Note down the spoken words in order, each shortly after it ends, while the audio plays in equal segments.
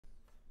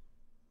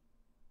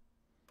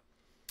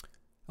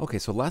Okay,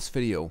 so last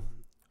video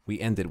we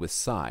ended with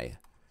psi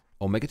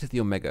omega to the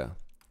omega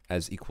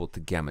as equal to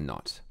gamma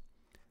naught.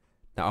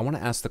 Now I want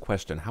to ask the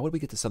question, how would we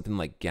get to something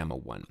like gamma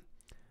 1?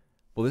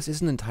 Well, this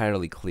isn't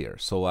entirely clear,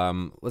 so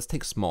let's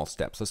take small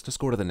steps. Let's just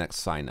go to the next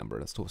psi number.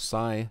 Let's do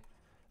psi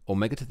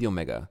omega to the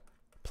omega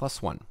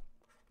plus 1.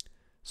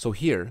 So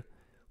here,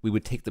 we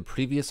would take the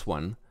previous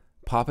one,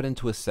 pop it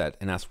into a set,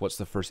 and ask what's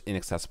the first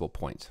inaccessible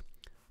point.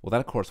 Well,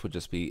 that of course would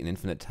just be an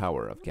infinite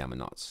tower of gamma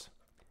naughts.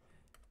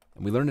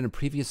 And we learned in a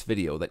previous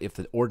video that if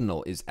the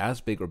ordinal is as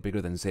big or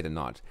bigger than zeta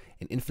naught,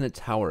 an infinite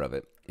tower of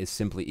it is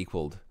simply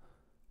equal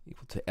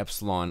to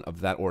epsilon of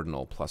that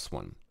ordinal plus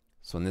 1.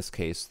 So in this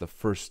case, the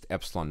first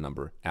epsilon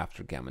number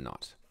after gamma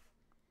naught.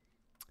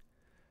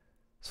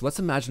 So let's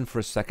imagine for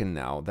a second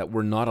now that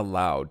we're not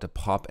allowed to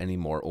pop any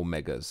more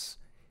omegas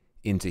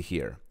into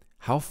here.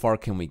 How far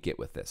can we get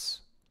with this?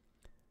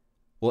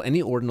 Well,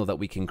 any ordinal that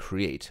we can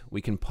create,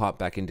 we can pop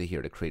back into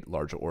here to create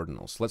larger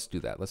ordinals. So let's do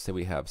that. Let's say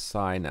we have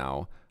psi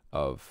now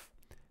of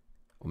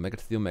omega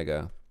to the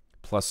omega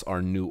plus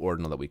our new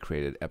ordinal that we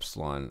created,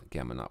 epsilon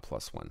gamma naught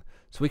plus 1.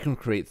 So we can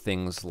create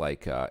things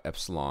like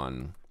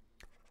epsilon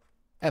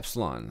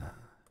gamma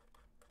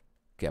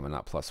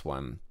naught plus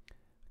 1.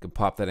 We can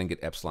pop that and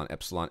get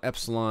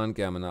epsilon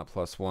gamma naught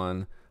plus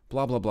 1,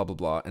 blah, blah, blah, blah,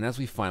 blah. And as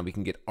we find, we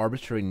can get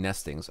arbitrary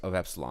nestings of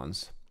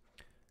epsilons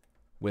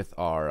with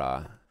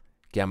our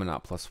gamma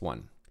naught plus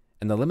 1.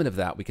 And the limit of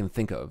that we can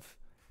think of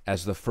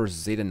as the first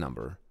zeta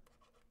number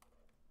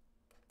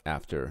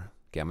after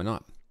gamma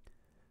naught.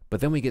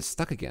 But then we get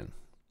stuck again,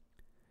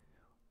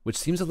 which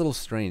seems a little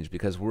strange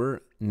because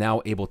we're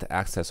now able to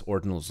access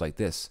ordinals like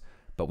this,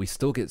 but we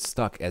still get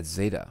stuck at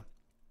zeta,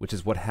 which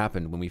is what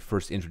happened when we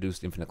first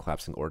introduced infinite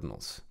collapsing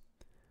ordinals.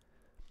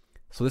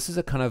 So this is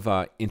a kind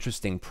of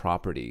interesting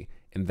property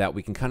in that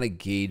we can kind of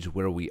gauge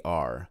where we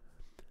are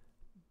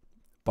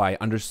by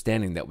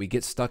understanding that we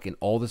get stuck in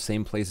all the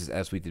same places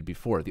as we did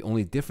before. The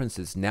only difference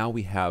is now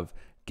we have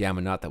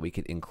gamma naught that we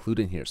could include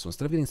in here. So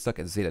instead of getting stuck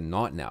at zeta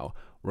naught now,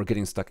 we're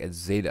getting stuck at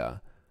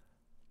zeta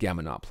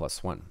gamma naught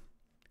plus 1.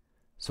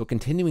 So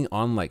continuing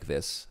on like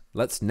this,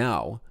 let's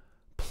now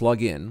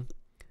plug in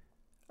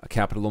a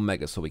capital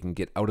omega so we can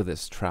get out of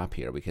this trap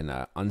here. We can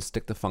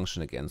unstick the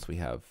function again. So we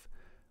have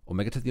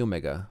omega to the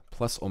omega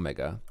plus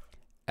omega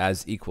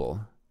as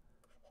equal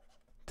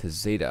to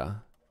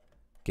zeta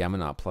gamma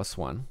naught plus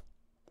 1.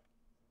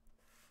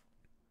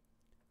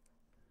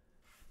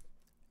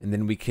 And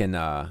then we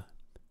can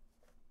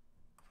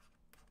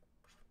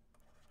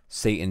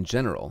say in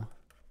general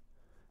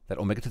that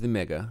omega to the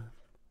omega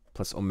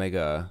plus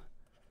omega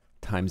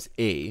times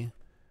a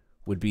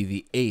would be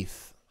the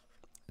 8th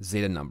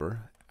zeta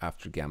number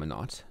after gamma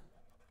naught.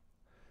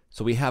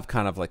 So we have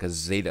kind of like a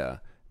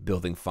zeta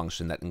building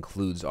function that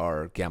includes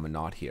our gamma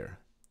naught here.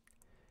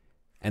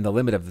 And the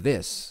limit of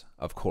this,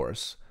 of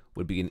course,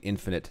 would be an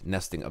infinite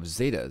nesting of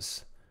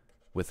zetas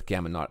with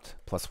gamma naught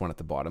plus 1 at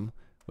the bottom,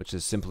 which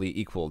is simply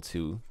equal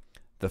to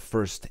the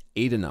first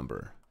eta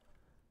number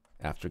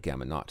after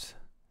gamma naught.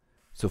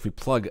 So if we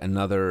plug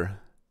another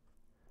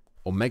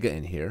omega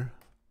in here,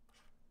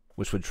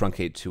 which would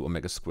truncate to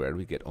omega squared,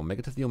 we get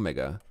omega to the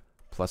omega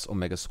plus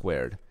omega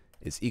squared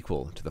is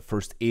equal to the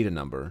first eta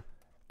number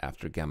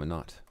after gamma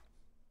naught.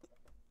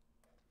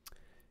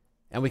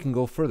 And we can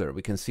go further.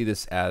 We can see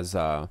this as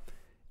an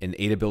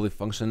eta building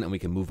function, and we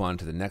can move on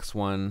to the next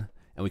one,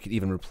 and we could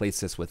even replace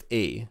this with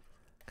a,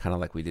 kind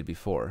of like we did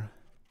before.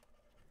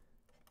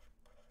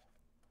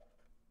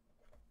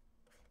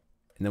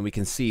 And then we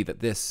can see that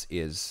this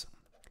is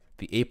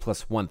the a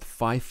plus 1th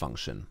phi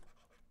function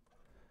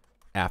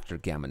after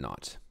gamma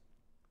naught.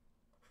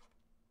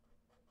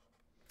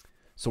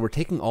 So we're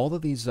taking all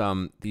of these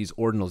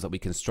ordinals that we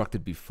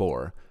constructed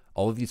before,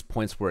 all of these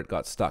points where it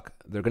got stuck.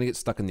 They're going to get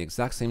stuck in the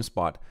exact same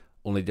spot,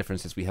 only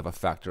difference is we have a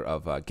factor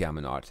of gamma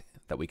naught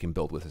that we can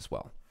build with as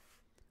well.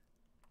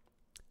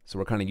 So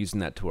we're kind of using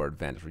that to our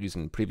advantage. We're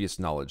using previous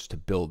knowledge to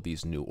build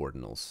these new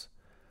ordinals.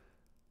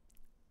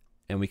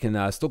 And we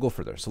can still go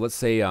further. So let's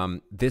say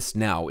this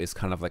now is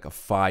kind of like a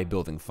phi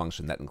building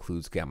function that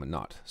includes gamma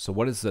naught. So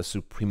what is the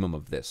supremum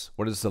of this?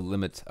 What is the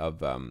limit of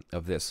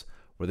this,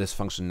 where this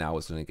function now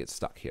is going to get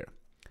stuck here?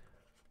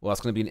 Well,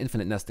 it's going to be an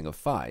infinite nesting of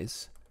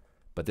phi's,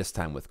 but this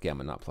time with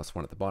gamma naught plus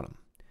 1 at the bottom,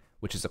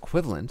 which is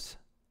equivalent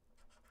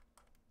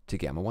to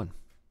gamma 1.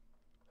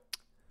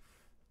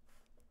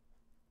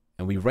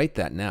 And we write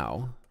that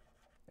now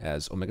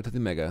as omega to the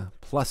omega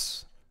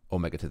plus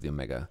omega to the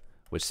omega,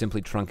 which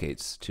simply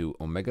truncates to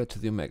omega to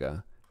the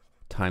omega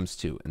times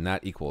 2, and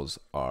that equals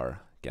our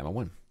gamma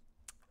 1.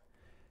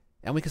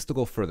 And we can still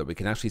go further. We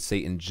can actually say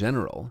in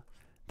general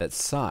that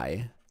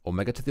psi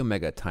omega to the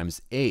omega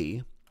times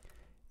a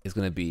is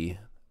going to be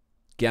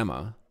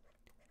gamma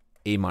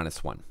a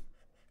minus 1.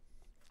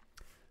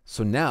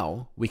 So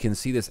now we can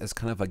see this as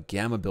kind of a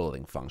gamma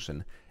building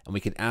function, and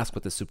we can ask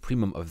what the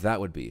supremum of that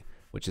would be,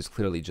 which is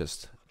clearly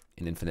just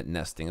an infinite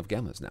nesting of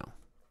gammas now.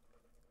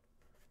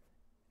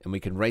 And we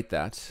can write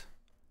that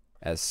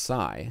as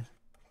psi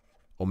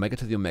omega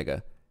to the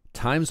omega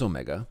times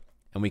omega,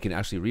 and we can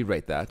actually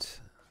rewrite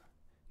that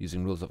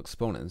using rules of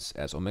exponents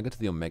as omega to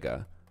the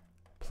omega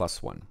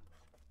plus 1.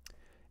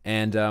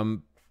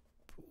 And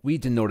we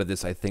denoted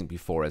this, I think,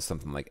 before as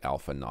something like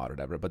alpha naught or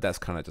whatever, but that's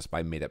kind of just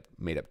my made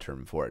up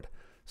term for it.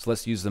 So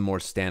let's use the more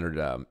standard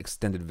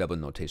extended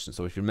Veblen notation.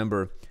 So if you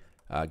remember,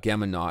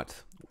 gamma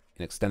naught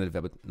in extended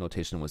Veblen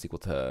notation was equal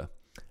to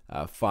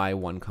phi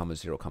 1 comma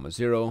 0 comma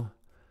 0.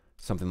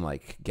 Something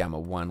like gamma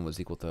 1 was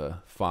equal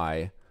to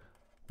phi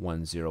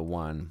 1 0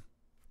 1.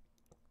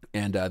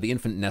 And the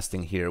infinite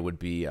nesting here would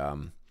be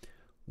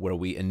where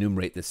we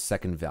enumerate this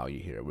second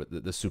value here,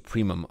 the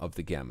supremum of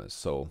the gammas.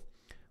 So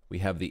we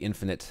have the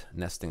infinite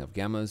nesting of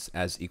gammas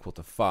as equal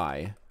to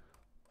phi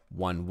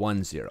 1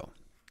 1 0.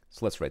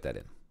 So let's write that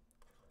in.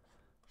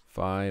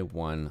 Phi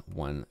 1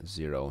 1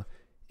 0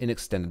 in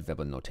extended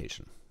Veblen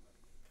notation.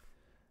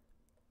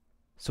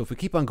 So if we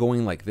keep on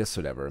going like this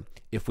or whatever,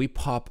 if we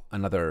pop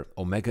another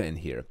omega in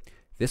here,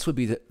 this would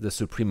be the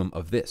supremum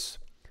of this.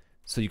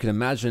 So you can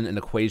imagine an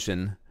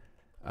equation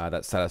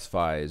that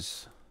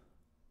satisfies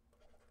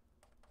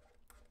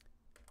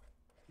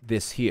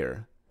this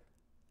here.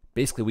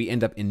 Basically, we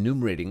end up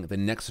enumerating the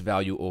next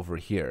value over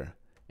here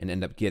and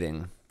end up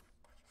getting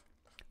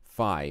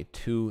phi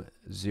 2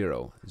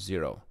 0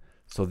 0.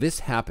 So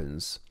this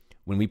happens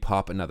when we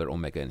pop another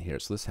omega in here.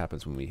 So this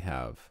happens when we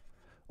have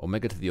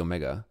omega to the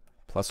omega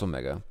plus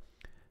omega,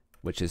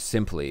 which is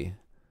simply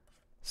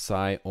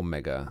psi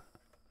omega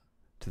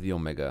to the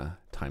omega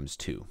times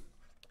 2.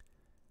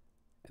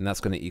 And that's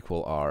going to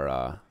equal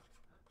our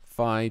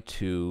phi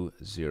 2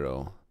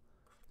 0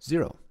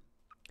 0.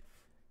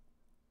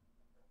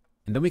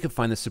 And then we can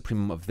find the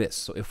supremum of this.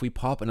 So if we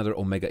pop another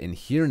omega in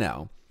here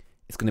now,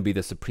 it's going to be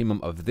the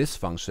supremum of this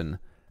function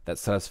that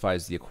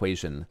satisfies the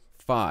equation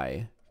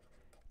phi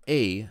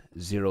a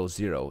 0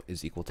 0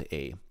 is equal to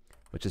a,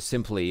 which is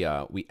simply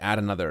we add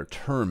another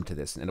term to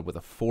this and end up with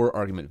a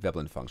 4-argument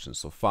Veblen function.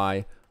 So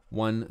phi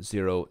 1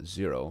 0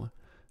 0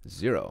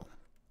 0.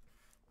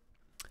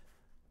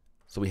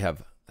 So we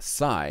have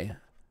psi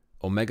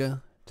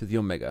omega to the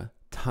omega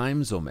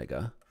times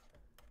omega,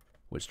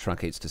 which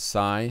truncates to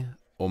psi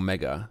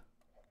omega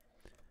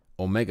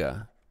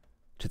omega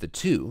to the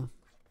 2,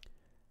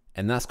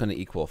 and that's going to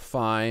equal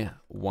phi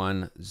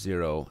 1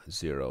 0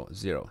 0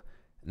 0.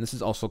 And this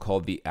is also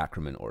called the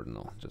Ackermann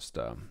ordinal. Just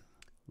a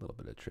little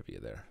bit of trivia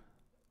there.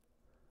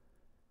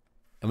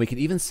 And we can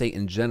even say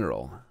in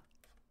general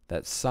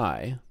that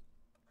psi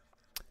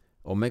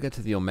omega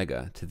to the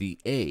omega to the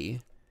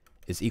a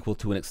is equal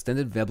to an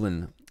extended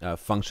Veblen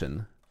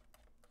function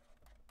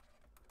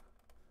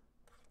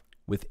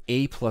with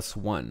a plus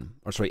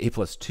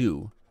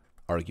 2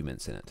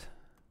 arguments in it.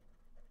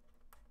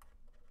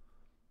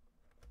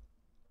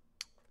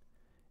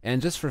 And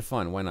just for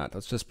fun, why not?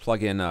 Let's just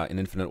plug in an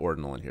infinite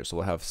ordinal in here. So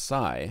we'll have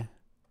psi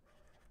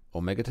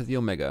omega to the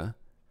omega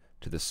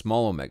to the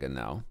small omega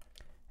now.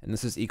 And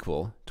this is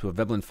equal to a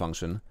Veblen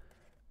function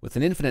with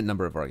an infinite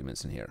number of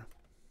arguments in here.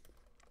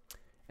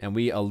 And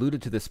we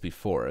alluded to this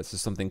before. This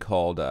is something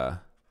called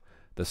the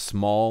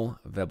small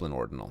Veblen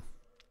ordinal.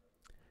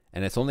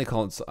 And it's only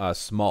called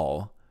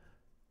small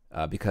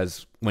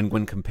because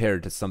when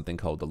compared to something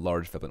called the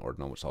large Veblen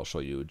ordinal, which I'll show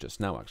you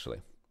just now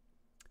actually.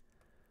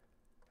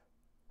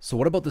 So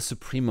what about the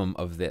supremum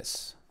of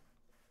this?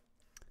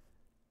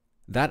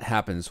 That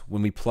happens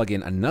when we plug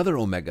in another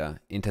omega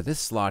into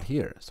this slot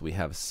here. So we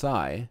have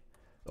psi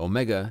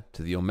omega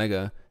to the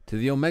omega to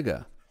the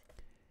omega.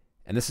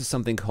 And this is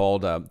something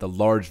called the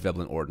large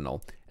Veblen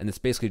ordinal. And it's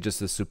basically just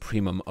the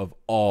supremum of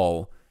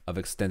all of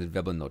extended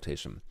Veblen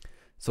notation.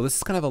 So this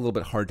is kind of a little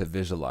bit hard to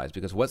visualize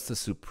because what's the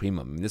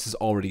supremum? I mean, this is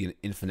already an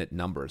infinite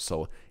number.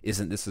 So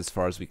isn't this as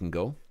far as we can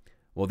go?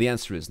 Well, the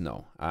answer is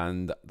no.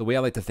 And the way I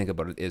like to think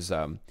about it is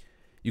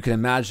you can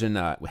imagine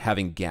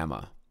having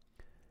gamma.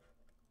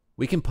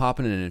 We can pop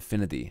in an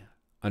infinity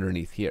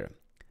underneath here.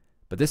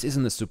 But this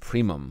isn't the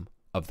supremum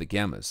of the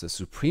gammas. The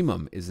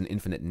supremum is an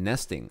infinite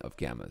nesting of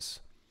gammas.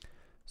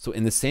 So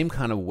in the same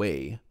kind of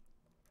way,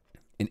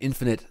 an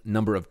infinite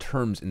number of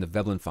terms in the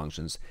Veblen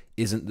functions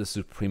isn't the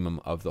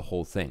supremum of the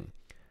whole thing.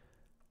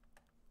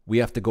 We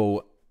have to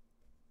go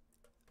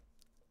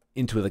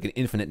into like an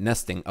infinite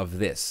nesting of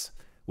this,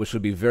 which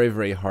would be very,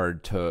 very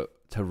hard to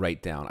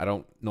write down. I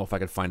don't know if I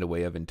could find a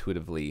way of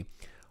intuitively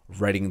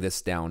writing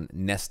this down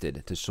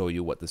nested to show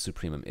you what the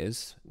supremum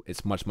is.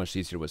 It's much, much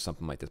easier with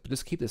something like this. But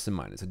just keep this in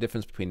mind. It's a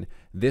difference between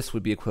this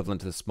would be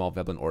equivalent to the small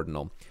Veblen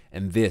ordinal,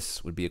 and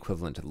this would be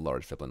equivalent to the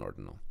large Veblen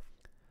ordinal.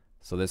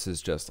 So this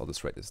is just, I'll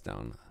just write this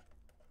down.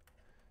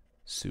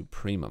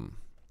 Supremum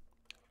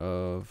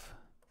of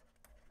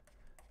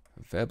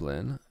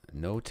Veblen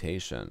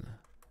notation.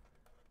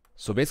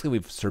 So basically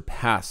we've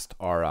surpassed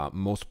our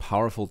most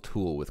powerful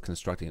tool with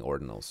constructing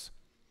ordinals.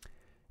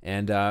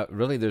 And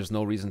really there's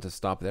no reason to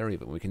stop there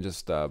even. We can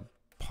just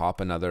pop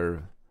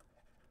another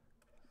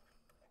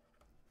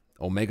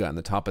omega on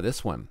the top of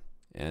this one.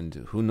 And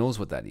who knows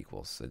what that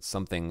equals. It's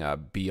something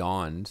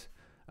beyond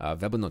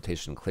Veblen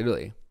notation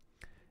clearly.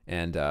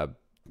 And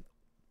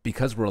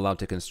because we're allowed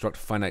to construct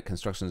finite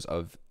constructions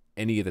of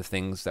any of the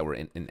things that were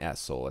in S,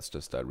 so let's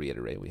just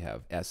reiterate. We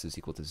have S is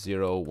equal to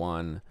 0,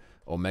 1,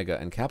 omega,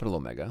 and capital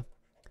omega.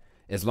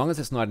 As long as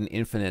it's not an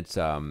infinite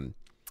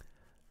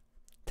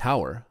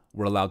tower,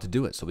 we're allowed to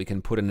do it. So we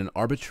can put in an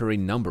arbitrary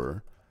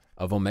number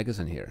of omegas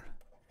in here.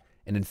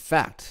 And in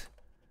fact,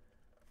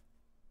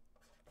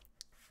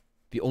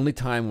 the only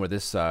time where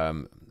this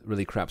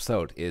really craps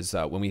out is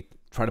when we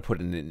try to put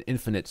in an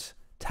infinite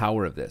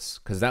tower of this,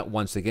 because that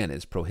once again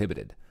is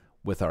prohibited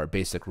with our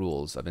basic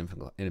rules of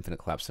infinite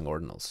collapsing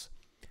ordinals.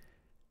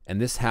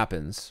 And this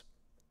happens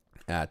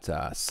at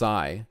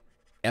psi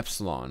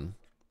epsilon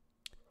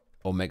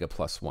omega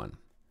plus 1.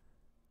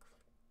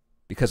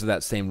 Because of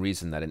that same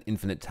reason that an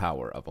infinite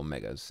tower of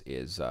omegas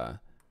is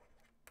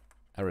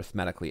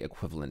arithmetically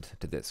equivalent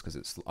to this, because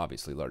it's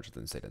obviously larger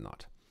than zeta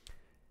naught.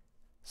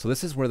 So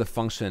this is where the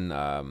function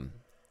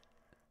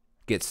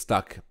gets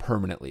stuck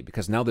permanently,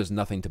 because now there's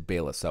nothing to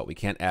bail us out. We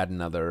can't add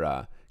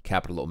another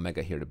capital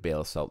omega here to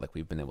bail us out like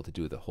we've been able to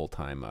do the whole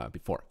time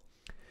before.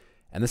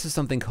 And this is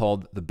something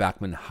called the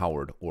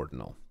Bachmann-Howard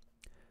ordinal.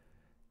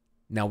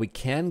 Now we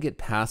can get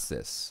past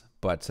this,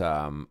 but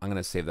I'm going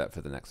to save that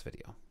for the next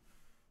video.